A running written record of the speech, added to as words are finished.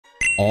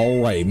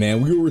All right,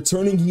 man, we are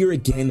returning here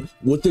again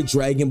with the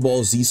Dragon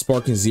Ball Z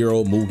Sparking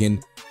Zero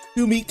Mugen.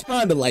 Feel me?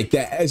 Kind of like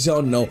that, as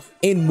y'all know,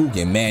 in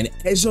Mugen, man.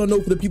 As y'all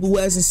know, for the people who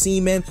hasn't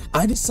seen, man,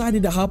 I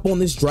decided to hop on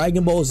this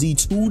Dragon Ball Z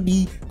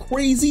 2D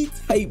crazy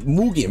type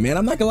Mugen, man.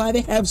 I'm not gonna lie,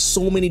 they have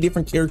so many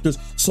different characters,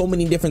 so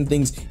many different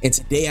things, and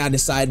today I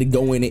decided to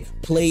go in it,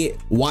 play it,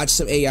 watch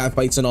some AI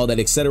fights and all that,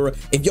 etc.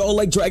 If y'all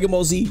like Dragon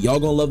Ball Z, y'all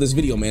gonna love this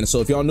video, man.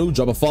 So if y'all new,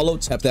 drop a follow,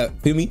 tap that,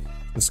 feel me?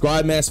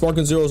 Subscribe, man.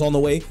 Sparking Zero is on the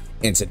way,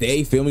 and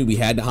today, feel me, we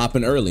had to hop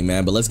in early,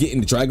 man. But let's get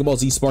into Dragon Ball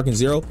Z Sparking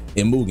Zero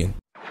in Mugen.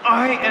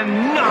 I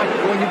am not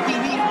going to be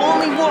the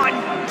only one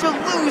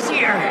to lose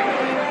here.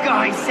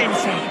 Guy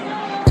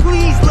Sensei,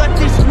 please let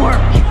this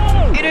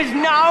work. It is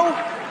now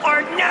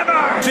or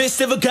never. Fist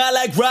of a guy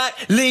like Rock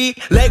Lee,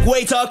 leg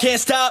weight talk can't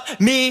stop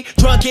me.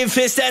 Drunken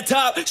fist at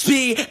top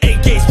speed,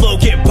 AK flow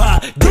get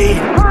pop deep.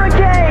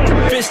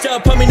 Hurricane. Fist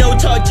up, put me no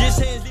talk,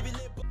 just hands.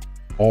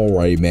 All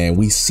right, man,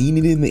 we seen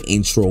it in the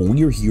intro.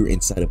 We are here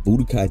inside of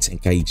Budokai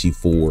Tenkaichi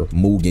 4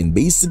 Mugen,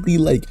 basically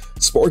like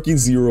Sparking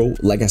Zero,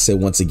 like I said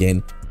once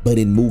again, but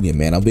in Mugen,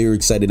 man. I'm very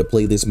excited to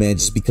play this, man,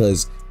 just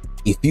because,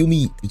 you feel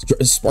me,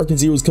 Sparking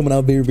Zero is coming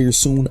out very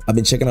soon. I've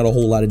been checking out a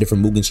whole lot of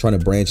different Mugens, trying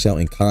to branch out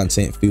in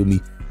content, feel me.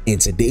 And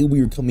today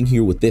we are coming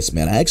here with this,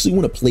 man. I actually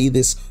want to play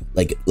this,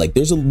 like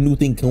there's a new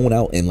thing coming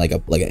out and like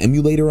an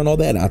emulator and all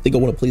that, and I think I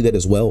want to play that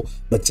as well.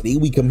 But today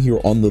we come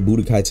here on the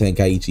Budokai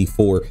Tenkaichi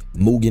 4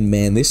 Mugen,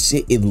 man. This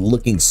shit is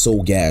looking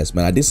so gas,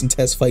 man. I did some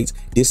test fights,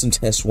 did some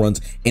test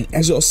runs, and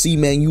as y'all see,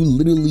 man, you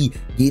literally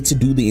get to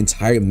do the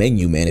entire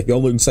menu, man. If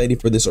y'all are excited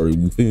for this, or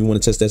you feel me,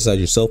 want to test that out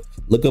yourself,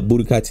 look up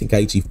Budokai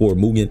Tenkaichi 4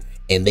 Mugen,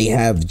 and they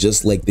have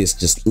just like this,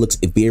 just looks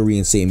very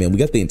insane, man. We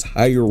got the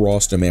entire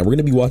roster, man. We're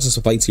gonna be watching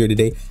some fights here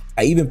today.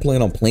 I even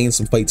plan on playing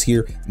some fights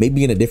here,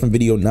 maybe in a different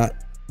video,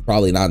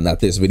 probably not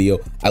this video.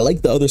 I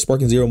like the other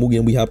Sparking Zero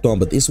Mugen we hopped on,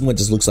 but this one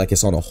just looks like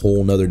it's on a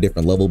whole nother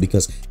different level,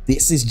 because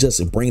this is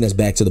just bringing us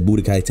back to the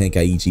Budokai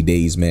Tenkaichi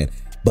days, man.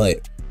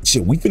 But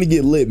shit, we finna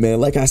get lit, man.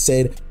 Like I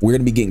said, we're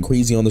gonna be getting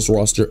crazy on this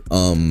roster.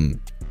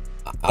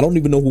 I don't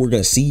even know who we're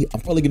gonna see.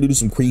 I'm probably gonna do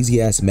some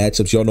crazy ass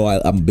matchups. Y'all know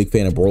I'm a big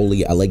fan of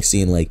Broly. I like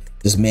seeing like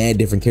just mad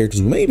different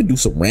characters. We may even do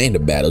some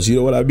random battles, you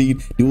know what I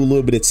mean? Do a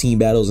little bit of team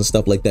battles and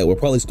stuff like that. We'll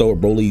probably start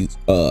with Broly's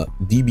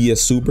DBS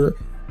Super,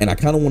 and I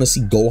kind of want to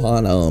see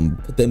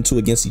Gohan put them two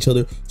against each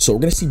other. So we're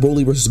gonna see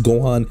Broly versus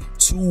Gohan,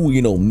 two,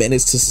 you know,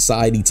 menace to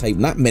society type,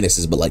 not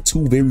menaces, but like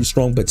two very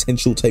strong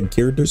potential type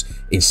characters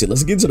and shit.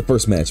 Let's get into the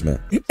first match,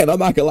 man. And I'm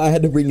not gonna lie, I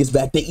had to bring this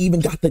back. They even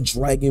got the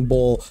Dragon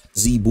Ball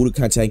Z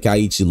Budokai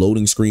Tenkaichi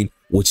loading screen,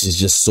 which is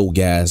just so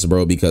gas,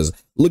 bro, because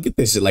look at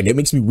this shit. Like, it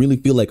makes me really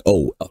feel like,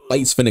 oh, a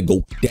fight's finna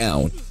go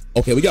down.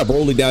 Okay, we got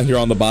Broly down here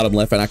on the bottom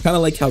left, and I kind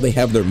of like how they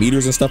have their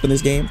meters and stuff in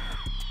this game.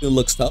 It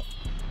looks tough.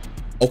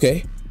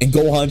 Okay, and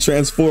Gohan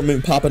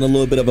transforming, popping a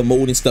little bit of a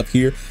mode and stuff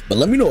here. But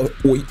let me know,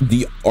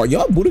 are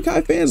y'all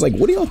Budokai fans? Like,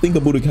 what do y'all think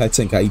of Budokai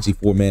Tenkaichi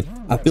 4,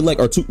 man? I feel like,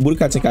 or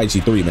Budokai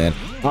Tenkaichi 3, man.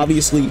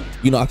 Obviously,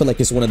 you know, I feel like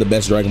it's one of the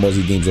best Dragon Ball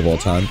Z games of all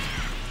time.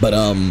 But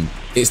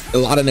it's a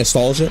lot of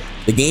nostalgia.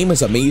 The game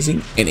is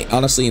amazing, and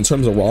honestly, in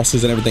terms of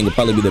rosters and everything, it'll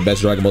probably be the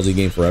best Dragon Ball Z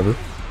game forever.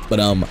 But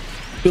I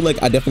feel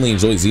like I definitely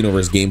enjoy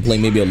Xenoverse gameplay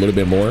maybe a little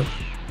bit more.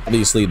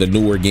 Obviously, the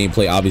newer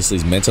gameplay obviously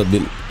is meant to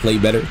play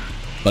better.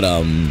 But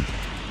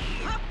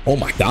oh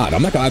my god,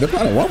 I'm not gonna lie, they're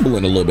kind of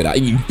rumbling a little bit.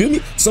 You feel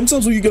me?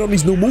 Sometimes when you get on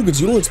these new Mugens,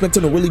 you don't expect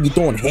them to really be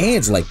throwing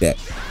hands like that.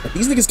 But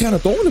these niggas kind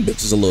of throwing the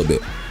bitches a little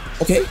bit.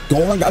 Okay,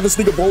 Gohan got this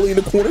nigga Broly in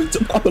the corner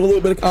to pop in a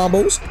little bit of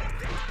combos.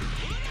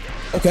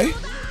 Okay.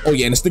 Oh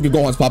yeah, and this nigga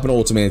Gohan's popping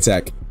ultimate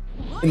attack.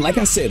 And like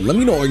I said, let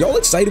me know, are y'all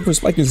excited for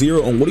Sparking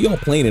Zero, and what are y'all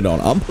playing it on?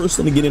 I'm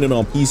personally getting it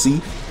on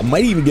PC. I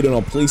might even get it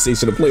on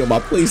PlayStation to play on my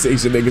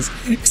PlayStation,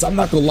 niggas, because I'm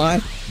not gonna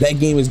lie, that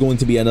game is going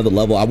to be another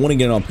level. I want to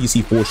get it on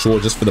PC for sure,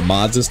 just for the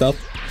mods and stuff,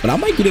 but I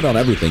might get it on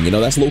everything, you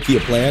know. That's low-key a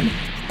plan.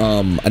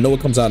 I know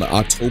it comes out in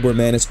October,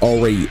 man. It's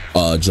already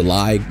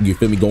July, you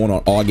feel me, going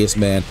on August,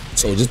 man.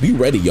 So just be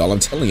ready, y'all. I'm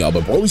telling y'all.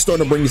 But Broly's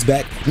starting to bring us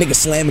back. Nigga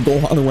slamming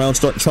Gohan around,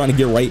 start trying to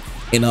get right.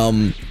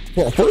 And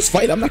for a first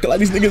fight, I'm not gonna lie,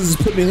 these niggas is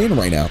putting it in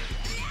right now.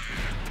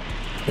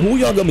 Who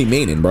y'all gonna be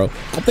maining, bro?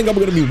 I think I'm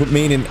gonna be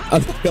maining,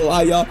 I'm not gonna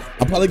lie, y'all,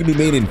 I'm probably gonna be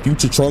maining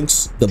Future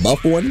Trunks, the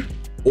buff one,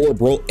 or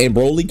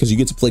Broly, because you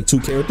get to play two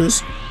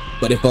characters.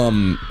 But if I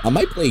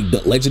might play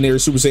the legendary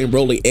Super Saiyan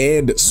Broly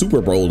and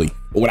Super Broly.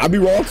 Would I be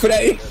wrong for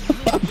that?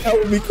 That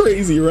would be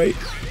crazy, right?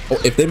 Or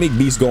if they make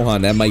Beast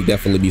Gohan, that might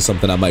definitely be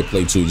something I might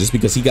play too, just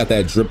because he got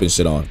that drip and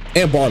shit on.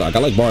 And Bardock, I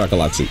like Bardock a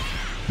lot too.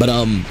 But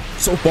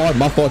so far,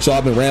 my fault, y'all.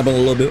 I've been rambling a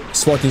little bit.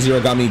 Sparking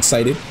Zero got me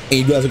excited, and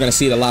you guys are gonna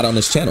see it a lot on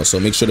this channel. So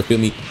make sure to feel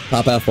me,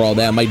 pop out for all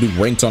that. I might do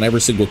ranked on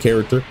every single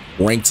character,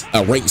 ranked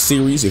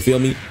series. You feel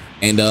me?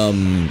 And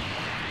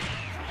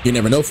you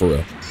never know for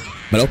real.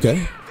 But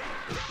okay.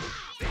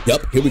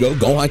 Yep, here we go.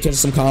 Gohan catches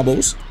some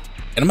combos,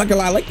 and I'm not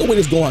gonna lie, I like the way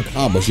this Gohan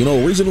combos. You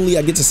know, originally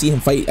I get to see him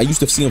fight. I used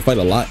to see him fight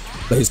a lot,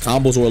 but his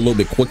combos were a little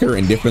bit quicker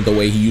and different the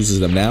way he uses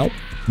them now.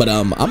 But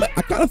I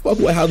kind of fuck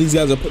with how these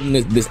guys are putting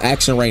this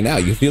action right now.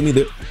 You feel me?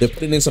 They're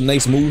putting in some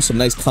nice moves, some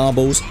nice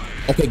combos.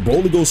 Okay,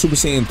 Broly goes Super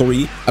Saiyan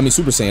 3. I mean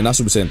Super Saiyan, not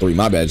Super Saiyan 3.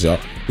 My bad, y'all.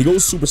 He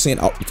goes Super Saiyan.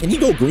 Can he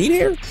go green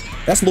here?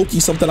 That's low-key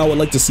something I would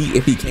like to see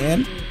if he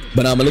can.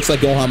 But it looks like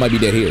Gohan might be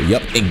dead here.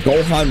 Yep, and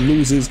Gohan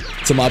loses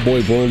to my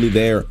boy Broly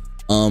there.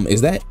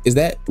 Is that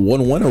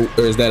 1-1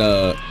 or is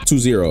that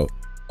 2-0?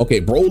 Okay,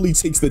 Broly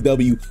takes the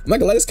W. I'm not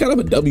gonna lie, it's kind of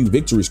a W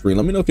victory screen.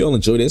 Let me know if y'all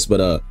enjoy this, but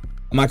I'm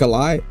not gonna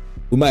lie,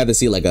 we might have to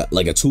see like a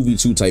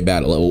 2v2 type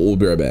battle. We'll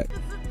be right back.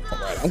 All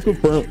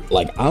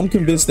right, I'm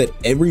convinced that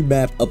every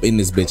map up in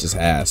this bitch is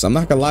ass. I'm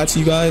not gonna lie to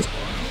you guys.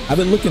 I've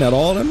been looking at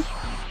all of them,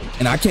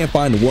 and I can't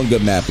find one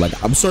good map.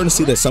 Like, I'm starting to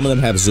see that some of them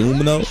have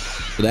zoom though,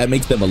 so that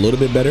makes them a little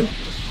bit better.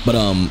 But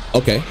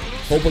okay,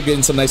 hope we're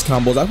getting some nice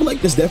combos. I feel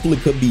like this definitely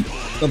could be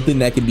something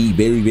that could be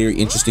very, very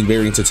interesting,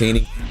 very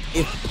entertaining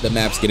if the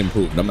maps get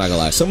improved. I'm not gonna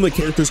lie, some of the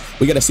characters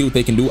we gotta see what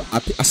they can do. I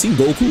seen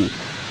Goku.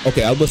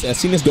 Okay, I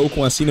seen this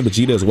Goku, I seen a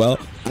Vegeta as well.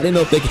 I didn't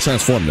know if they could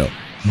transform though,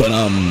 but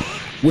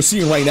we're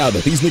seeing right now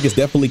that these niggas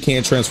definitely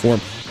can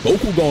transform.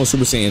 Goku going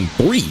Super Saiyan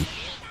 3.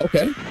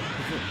 Okay,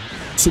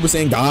 Super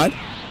Saiyan God.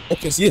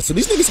 Okay, so yeah, so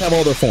these niggas have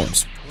all their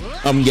forms,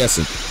 I'm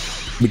guessing,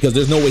 because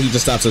there's no way he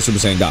just stops at Super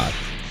Saiyan God.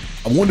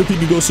 I wonder if he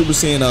could go Super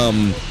Saiyan,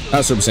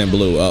 not Super Saiyan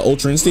Blue,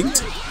 Ultra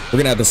Instinct. We're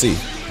gonna have to see.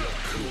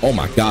 Oh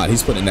my God,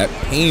 he's putting that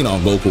pain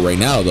on Goku right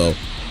now though.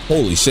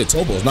 Holy shit,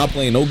 Topo's not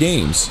playing no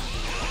games.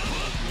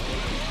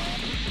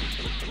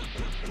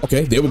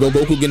 Okay, there we go.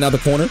 Goku getting out the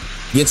corner,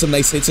 getting some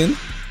nice hits in.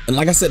 And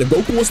like I said, if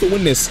Goku wants to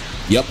win this,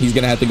 yep, he's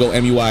gonna have to go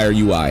MUI or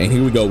UI. And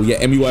here we go. We got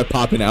MUI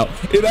popping out.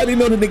 And I didn't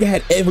know the nigga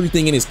had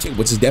everything in his kit,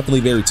 which is definitely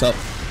very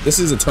tough. This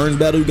is a turns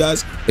battle, you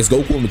guys. It's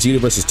Goku and Vegeta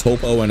versus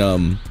Topo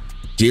and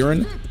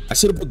Jiren. I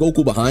should have put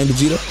Goku behind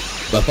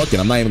Vegeta, but fuck it,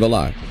 I'm not even gonna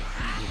lie.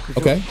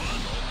 Okay,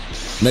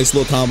 nice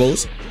little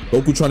combos.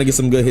 Goku trying to get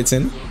some good hits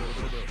in.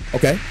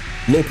 Okay,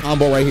 little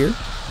combo right here.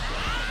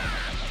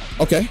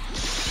 Okay,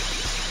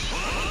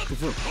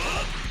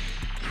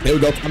 there we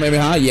go.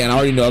 Kamehameha. Yeah, and I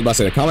already know I was about to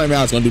say that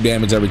Kamehameha is gonna do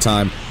damage every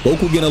time.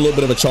 Goku getting a little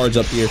bit of a charge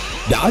up here,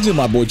 dodging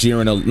my boy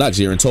Jiren, not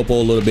Jiren, Topo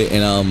a little bit,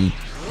 and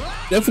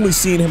definitely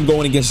seeing him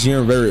going against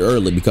Jiren very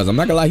early, because I'm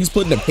not gonna lie, he's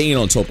putting the pain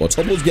on Topo.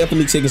 Topo's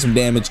definitely taking some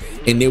damage,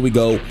 and there we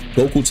go.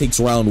 Goku takes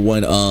round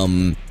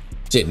 1.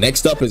 Shit,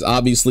 next up is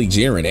obviously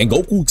Jiren, and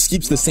Goku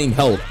keeps the same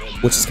health,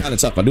 which is kind of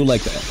tough. I do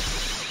like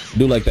that. I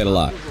do like that a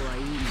lot.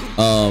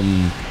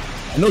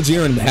 I know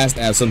Jiren has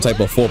to have some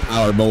type of full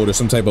power mode or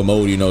some type of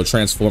mode, you know,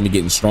 transforming,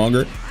 getting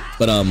stronger.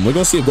 But we're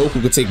gonna see if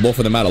Goku could take both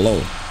of them out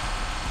alone.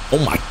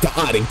 Oh my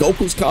God, and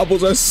Goku's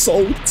combos are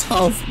so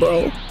tough,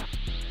 bro.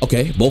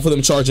 Okay, both of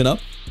them charging up.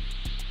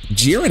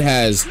 Jiren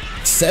has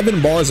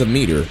 7 bars of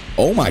meter.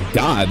 Oh my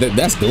God,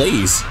 that's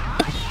glaze.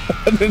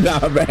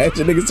 Nah, man,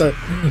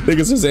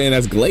 niggas are saying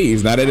that's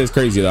glaze. Now that is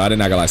crazy though. I did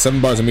not gonna lie.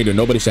 7 bars of meter.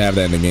 Nobody should have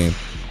that in the game.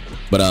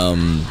 But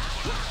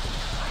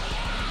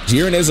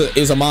Jiren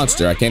is a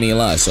monster. I can't even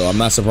lie. So I'm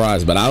not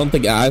surprised. But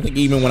I think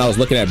even when I was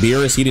looking at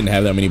Beerus, he didn't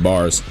have that many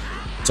bars.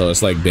 So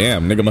it's like,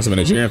 damn, nigga must have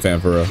been a Jiren fan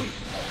for real.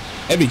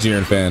 Heavy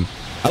Jiren fan.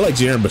 I like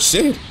Jiren, but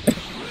shit.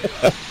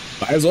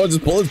 Might as well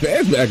just pull his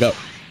pants back up.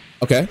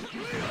 Okay.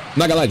 I'm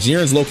not gonna lie,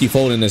 Jiren's low-key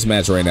folding this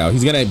match right now.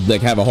 He's gonna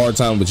like have a hard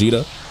time with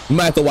Vegeta. We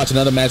might have to watch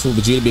another match with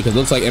Vegeta because it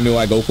looks like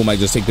MUI Goku might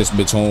just take this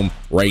bitch home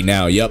right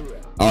now. Yep,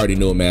 I already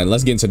knew it, man.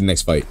 Let's get into the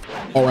next fight.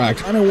 All right, I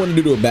kind of wanted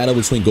to do a battle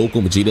between Goku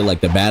and Vegeta,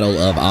 like the battle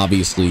of,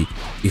 obviously,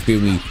 you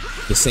feel me,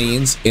 the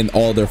Saiyans in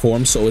all their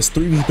forms. So it's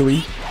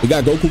 3v3. We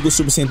got Goku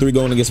Super Saiyan 3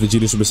 going against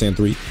Vegeta Super Saiyan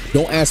 3.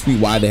 Don't ask me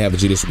why they have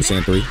Vegeta Super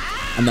Saiyan 3.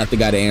 I'm not the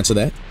guy to answer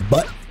that.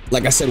 But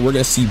like I said, we're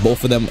gonna see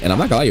both of them, and I'm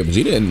not gonna lie,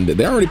 Vegeta, and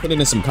they're already putting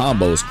in some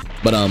combos.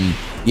 But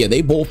yeah,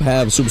 they both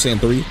have Super Saiyan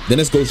 3. Then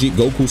it's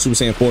Goku Super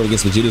Saiyan 4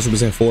 against Vegeta Super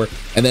Saiyan 4.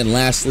 And then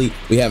lastly,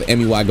 we have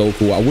MUI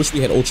Goku. I wish we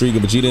had Ultra Ego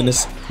Vegeta in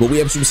this, but we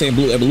have Super Saiyan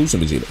Blue Evolution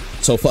Vegeta.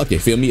 So fuck it,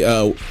 feel me?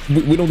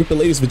 We don't get the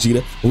latest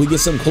Vegeta, but we get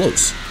something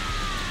close.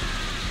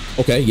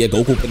 Okay, yeah,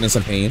 Goku putting in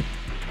some pain.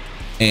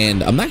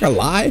 And I'm not gonna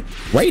lie,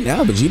 right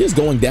now Vegeta's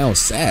going down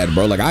sad,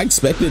 bro. Like I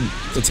expected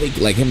to take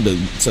like him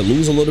to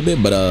lose a little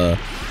bit, but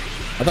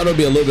I thought it would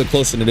be a little bit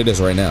closer than it is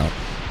right now.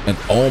 And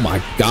oh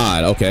my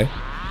God, okay.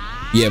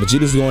 Yeah,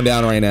 Vegeta's going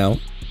down right now.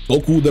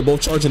 Goku, they're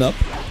both charging up.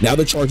 Now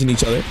they're charging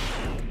each other.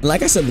 And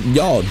like I said,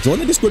 y'all, join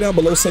the Discord down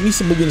below. Send me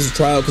some Mugens to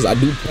try out because I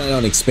do plan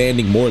on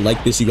expanding more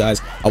like this, you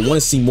guys. I want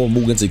to see more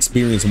Mugens,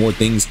 experience more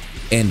things.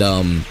 And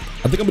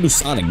I think I'm gonna do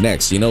Sonic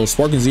next. You know,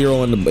 Sparking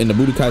Zero in the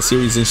Budokai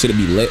series and shit,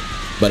 it'd be lit.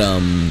 But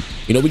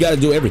you know, we gotta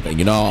do everything.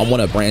 You know, I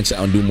want to branch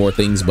out and do more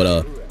things.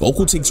 But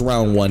Goku takes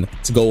round 1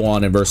 to go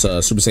on and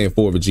versus Super Saiyan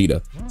 4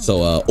 Vegeta.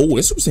 So oh,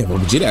 this Super Saiyan 4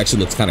 Vegeta actually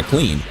looks kind of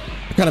clean.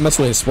 I kind of messed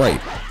with his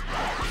sprite.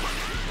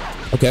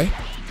 Okay.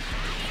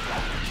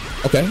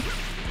 Okay.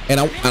 And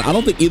I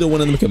don't think either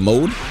one of them can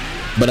mode,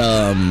 but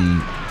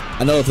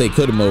I know if they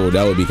could mode,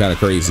 that would be kind of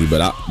crazy,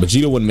 but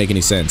Vegeta wouldn't make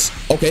any sense.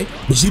 Okay,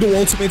 Vegeta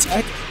ultimate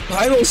attack,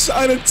 final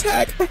shine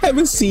attack. I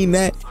haven't seen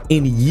that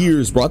in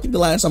years, bro. I think the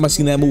last time I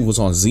seen that move was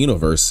on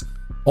Xenoverse.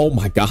 Oh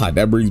my God,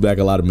 that brings back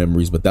a lot of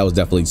memories, but that was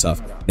definitely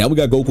tough. Now we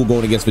got Goku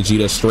going against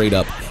Vegeta straight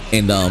up,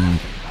 and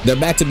they're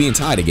back to being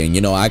tied again.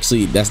 You know,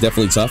 actually, that's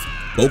definitely tough.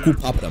 Goku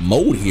popping a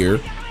mode here.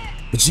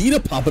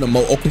 Vegeta popping a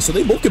mode. Okay, so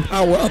they both can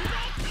power up.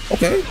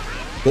 Okay.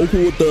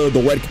 Goku with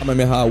the red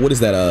Kamehameha. What is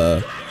that?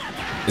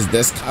 Is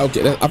this?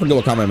 Okay, I forget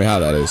what Kamehameha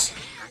that is.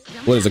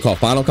 What is it called?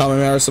 Final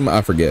Kamehameha or something?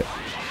 I forget.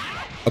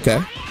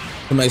 Okay.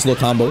 Some nice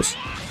little combos.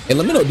 And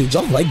let me know, did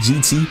y'all like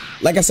GT?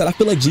 Like I said, I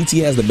feel like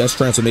GT has the best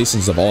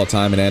transformations of all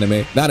time in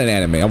anime. Not in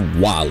anime,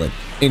 I'm wildin'.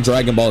 In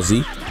Dragon Ball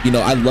Z, you know,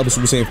 I love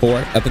Super Saiyan 4.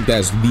 I think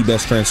that's the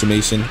best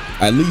transformation.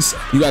 At least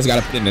you guys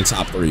gotta put it in the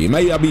top 3. It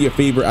might not be your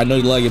favorite. I know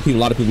you like it. A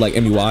lot of people like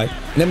MUI.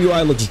 And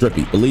MUI looks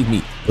drippy, believe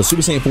me. But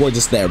Super Saiyan 4,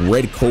 just that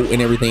red coat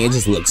and everything, it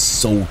just looks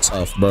so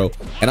tough, bro.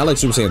 And I like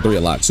Super Saiyan 3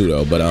 a lot too,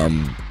 though. But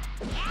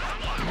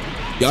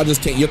y'all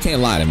just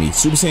can't lie to me.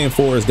 Super Saiyan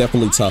 4 is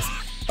definitely tough.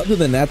 Other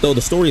than that, though,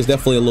 the story is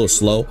definitely a little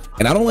slow,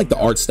 and I don't like the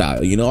art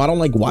style. You know, I don't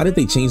like, why did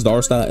they change the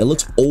art style? It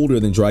looks older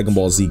than Dragon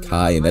Ball Z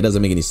Kai, and that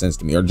doesn't make any sense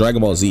to me. Or Dragon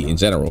Ball Z in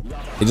general,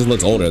 it just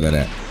looks older than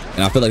that,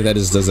 and I feel like that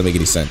just doesn't make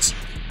any sense.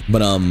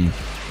 But I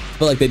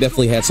feel like they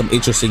definitely had some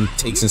interesting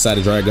takes inside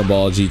of Dragon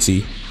Ball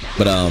GT.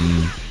 But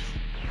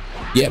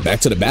yeah, back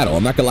to the battle.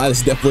 I'm not gonna lie,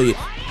 this is definitely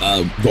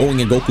going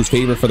in Goku's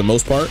favor for the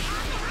most part.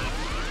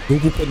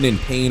 Goku putting in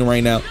pain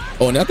right now.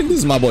 Oh, and I think this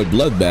is my boy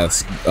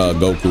Bloodbath's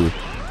Goku.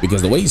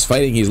 Because the way he's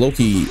fighting, he's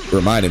low-key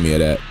reminded me of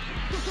that.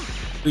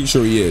 Pretty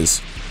sure he is.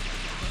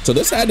 So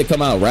this had to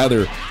come out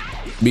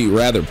be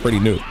rather pretty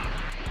new.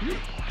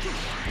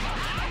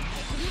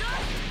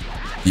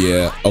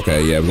 Yeah,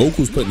 okay, yeah.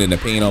 Goku's putting in the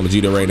pain on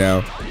Vegeta right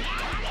now.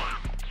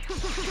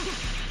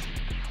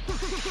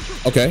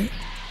 Okay.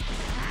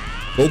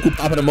 Goku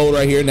popping a mode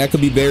right here, and that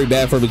could be very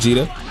bad for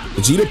Vegeta.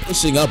 Vegeta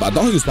pushing up. I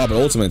thought he was popping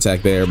ultimate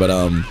attack there, but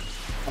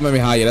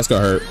yeah, that's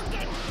gonna hurt.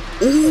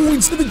 Oh,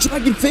 instead of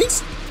Dragon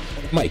Face?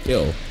 Might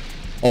kill.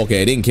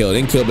 Okay, it didn't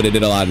kill, but it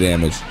did a lot of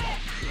damage.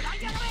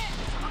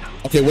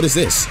 Okay, what is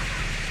this?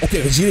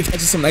 Okay, Vegeta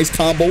catches some nice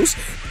combos,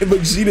 and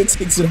Vegeta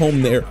takes it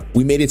home there.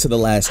 We made it to the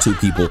last 2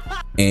 people,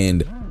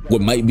 and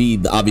what might be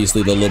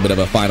obviously the little bit of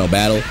a final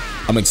battle.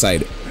 I'm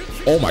excited.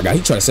 Oh my god,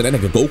 he tried to send that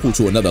nigga Goku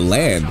to another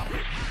land.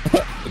 I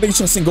think he's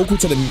trying to send Goku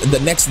to the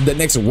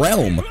next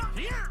realm.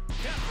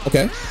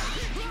 Okay.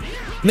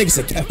 Nigga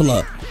said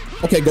Kefla.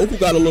 Okay, Goku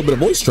got a little bit of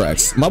voice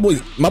tracks. My boy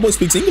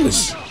speaks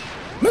English.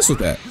 Mess with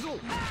that.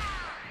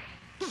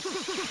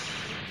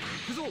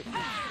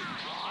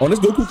 Oh, this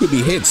Goku could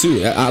be hit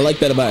too. I like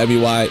that about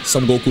MUI.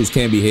 Some Gokus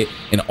can be hit.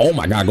 And oh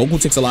my god,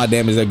 Goku takes a lot of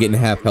damage. They're getting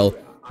half health,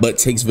 but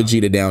takes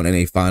Vegeta down in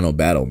a final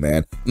battle,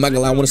 man. I'm not gonna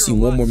lie, I want to see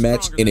one more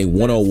match in a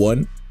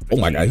 1-on-1. Oh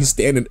my god, he's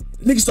standing.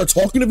 Nigga start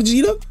talking to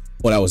Vegeta?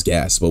 Oh, that was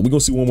gas. But we're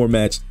gonna see one more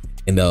match.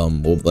 And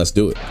well, let's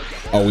do it.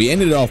 Oh, we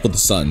ended it off with the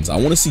Suns. I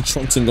want to see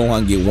Trunks and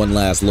Gohan get one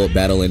last little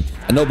battle in.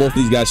 I know both of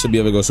these guys should be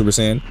able to go Super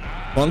Saiyan.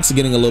 Trunks is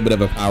getting a little bit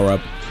of a power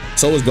up.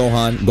 So is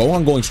Gohan.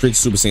 Gohan going straight to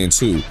Super Saiyan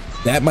 2.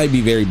 That might be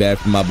very bad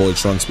for my boy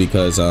Trunks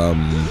because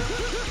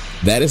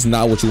that is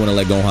not what you want to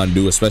let Gohan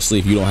do, especially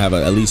if you don't have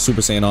at least Super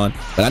Saiyan on.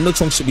 But I know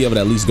Trunks should be able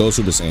to at least go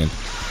Super Saiyan.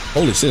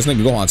 Holy shit, this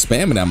nigga Gohan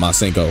spamming that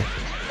Masenko.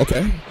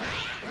 Okay.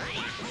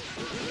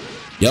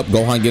 Yep,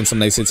 Gohan getting some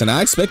nice hits, and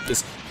I expect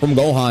this from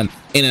Gohan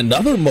in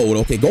another mode.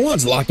 Okay,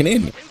 Gohan's locking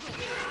in.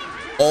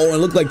 Oh, it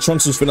looked like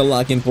Trunks was finna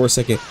lock in for a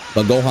second,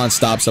 but Gohan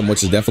stops him,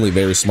 which is definitely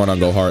very smart on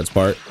Gohan's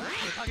part.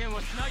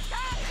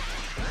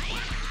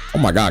 Oh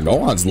my god,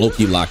 Gohan's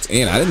low-key locked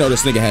in. I didn't know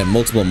this nigga had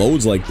multiple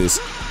modes like this.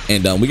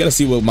 And we gotta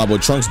see what my boy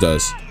Trunks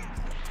does.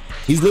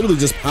 He's literally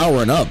just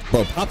powering up.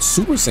 Bro, pop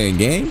Super Saiyan,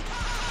 gang.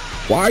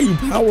 Why are you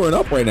powering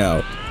up right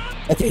now?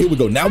 Okay, here we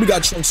go. Now we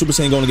got Trunks Super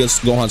Saiyan going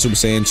against Gohan Super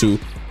Saiyan 2.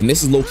 And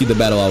this is low-key the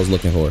battle I was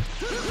looking for.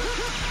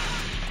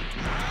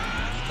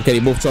 Okay, they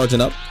both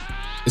charging up.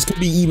 This could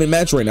be even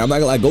match right now. I'm not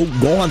gonna lie,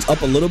 Gohan's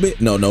up a little bit.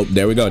 No,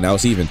 there we go. Now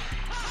it's even.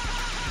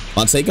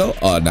 Masenko?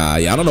 Oh, nah.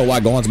 Yeah, I don't know why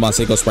Gohan's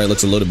Masenko sprite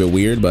looks a little bit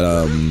weird, but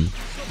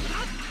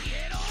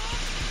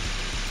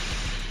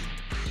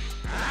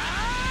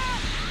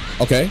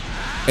okay.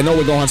 I know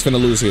what Gohan's gonna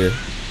lose here.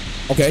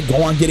 Okay,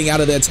 Gohan getting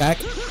out of the attack.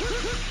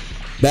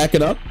 Back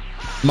it up.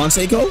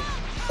 Masenko?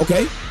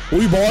 Okay.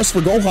 We bars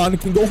for Gohan.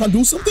 Can Gohan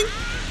do something?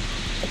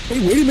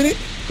 Okay, wait a minute.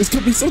 This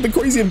could be something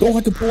crazy if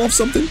Gohan can pull off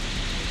something.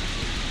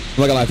 I'm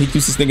not gonna lie, if he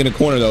keeps this thing in the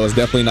corner though, it's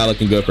definitely not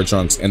looking good for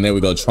Trunks. And there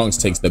we go, Trunks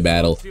takes the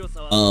battle.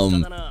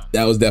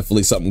 That was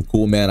definitely something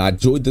cool, man. I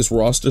enjoyed this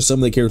roster. Some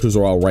of the characters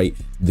are all right.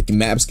 The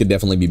maps could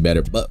definitely be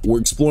better, but we're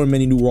exploring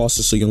many new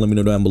rosters, so you can let me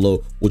know down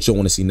below what you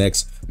want to see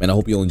next. Man, I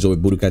hope you'll enjoy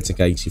Budokai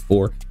Tenkaichi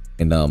 4.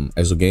 And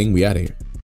as a gang, we out of here.